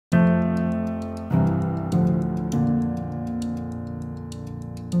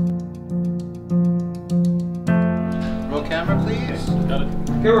camera, please. Got it.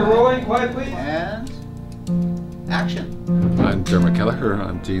 Okay, we're rolling. Quiet, please. And action. I'm Dermot Kelleher.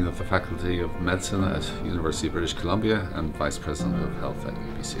 I'm Dean of the Faculty of Medicine at University of British Columbia and Vice President of Health at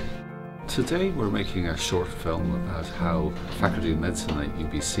UBC. Today we're making a short film about how Faculty of Medicine at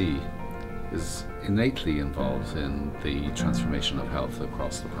UBC is innately involved in the transformation of health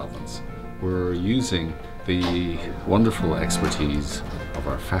across the province. We're using the wonderful expertise of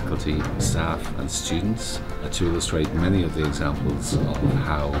our faculty, staff and students to illustrate many of the examples of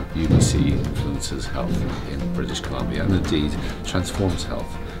how UBC influences health in British Columbia and indeed transforms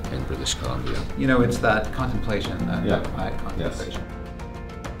health in British Columbia. You know, it's that contemplation, that quiet contemplation. Yes.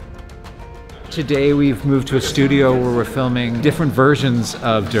 Today we've moved to a studio where we're filming different versions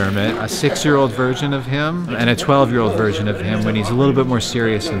of Dermot, a 6-year-old version of him and a 12-year-old version of him when he's a little bit more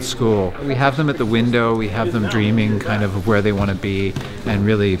serious in school. We have them at the window, we have them dreaming kind of where they want to be and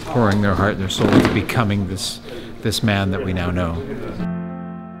really pouring their heart and their soul into becoming this man that we now know.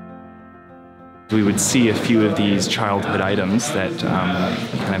 We would see a few of these childhood items that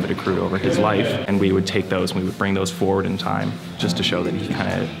kind of had accrued over his life, and we would take those and we would bring those forward in time just to show that he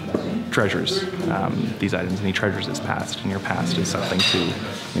kind of treasures these items and he treasures his past, and your past is something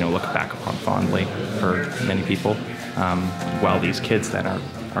to look back upon fondly for many people, while these kids then are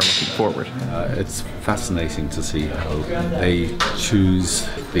looking forward. It's fascinating to see how they choose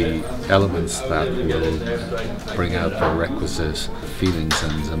the elements that will bring out the requisite feelings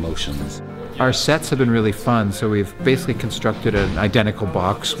and emotions. Our sets have been really fun, so we've basically constructed an identical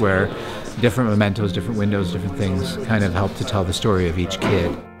box where different mementos, different windows, different things kind of help to tell the story of each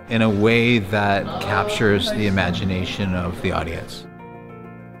kid in a way that captures the imagination of the audience.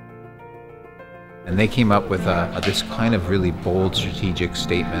 And they came up with this kind of really bold strategic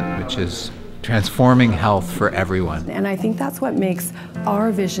statement, which is transforming health for everyone. And I think that's what makes our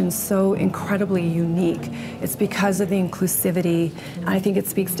vision so incredibly unique. It's because of the inclusivity, and I think it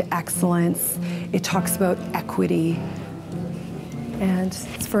speaks to excellence. It talks about equity, and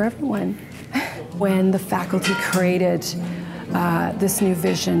it's for everyone. When the faculty created this new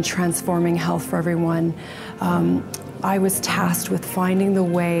vision, transforming health for everyone, I was tasked with finding the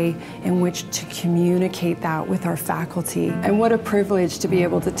way in which to communicate that with our faculty. And what a privilege to be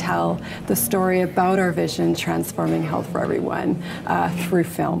able to tell the story about our vision, transforming health for everyone, through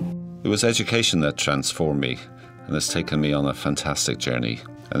film. It was education that transformed me, and it's taken me on a fantastic journey,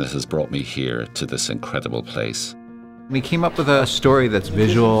 and it has brought me here to this incredible place. We came up with a story that's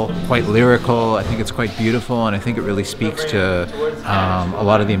visual, quite lyrical. I think it's quite beautiful, and I think it really speaks to a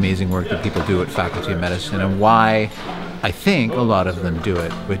lot of the amazing work that people do at Faculty of Medicine and why I think a lot of them do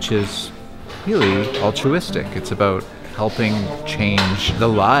it, which is really altruistic. It's about helping change the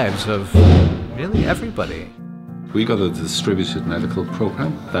lives of really everybody. We got a distributed medical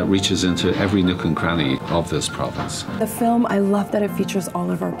program that reaches into every nook and cranny of this province. The film, I love that it features all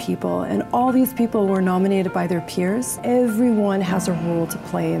of our people, and all these people were nominated by their peers. Everyone has a role to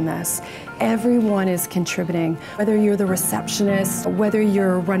play in this. Everyone is contributing, whether you're the receptionist, whether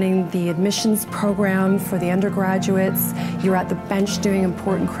you're running the admissions program for the undergraduates, you're at the bench doing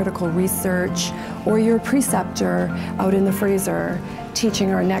important critical research, or you're a preceptor out in the Fraser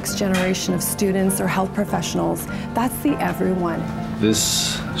teaching our next generation of students or health professionals. That's the everyone.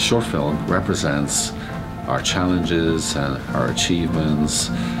 This short film represents our challenges and our achievements,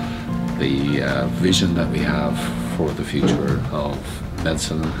 the vision that we have for the future of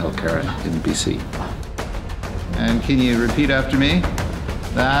medicine and healthcare in BC. And can you repeat after me?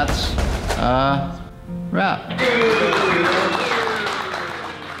 That's a wrap.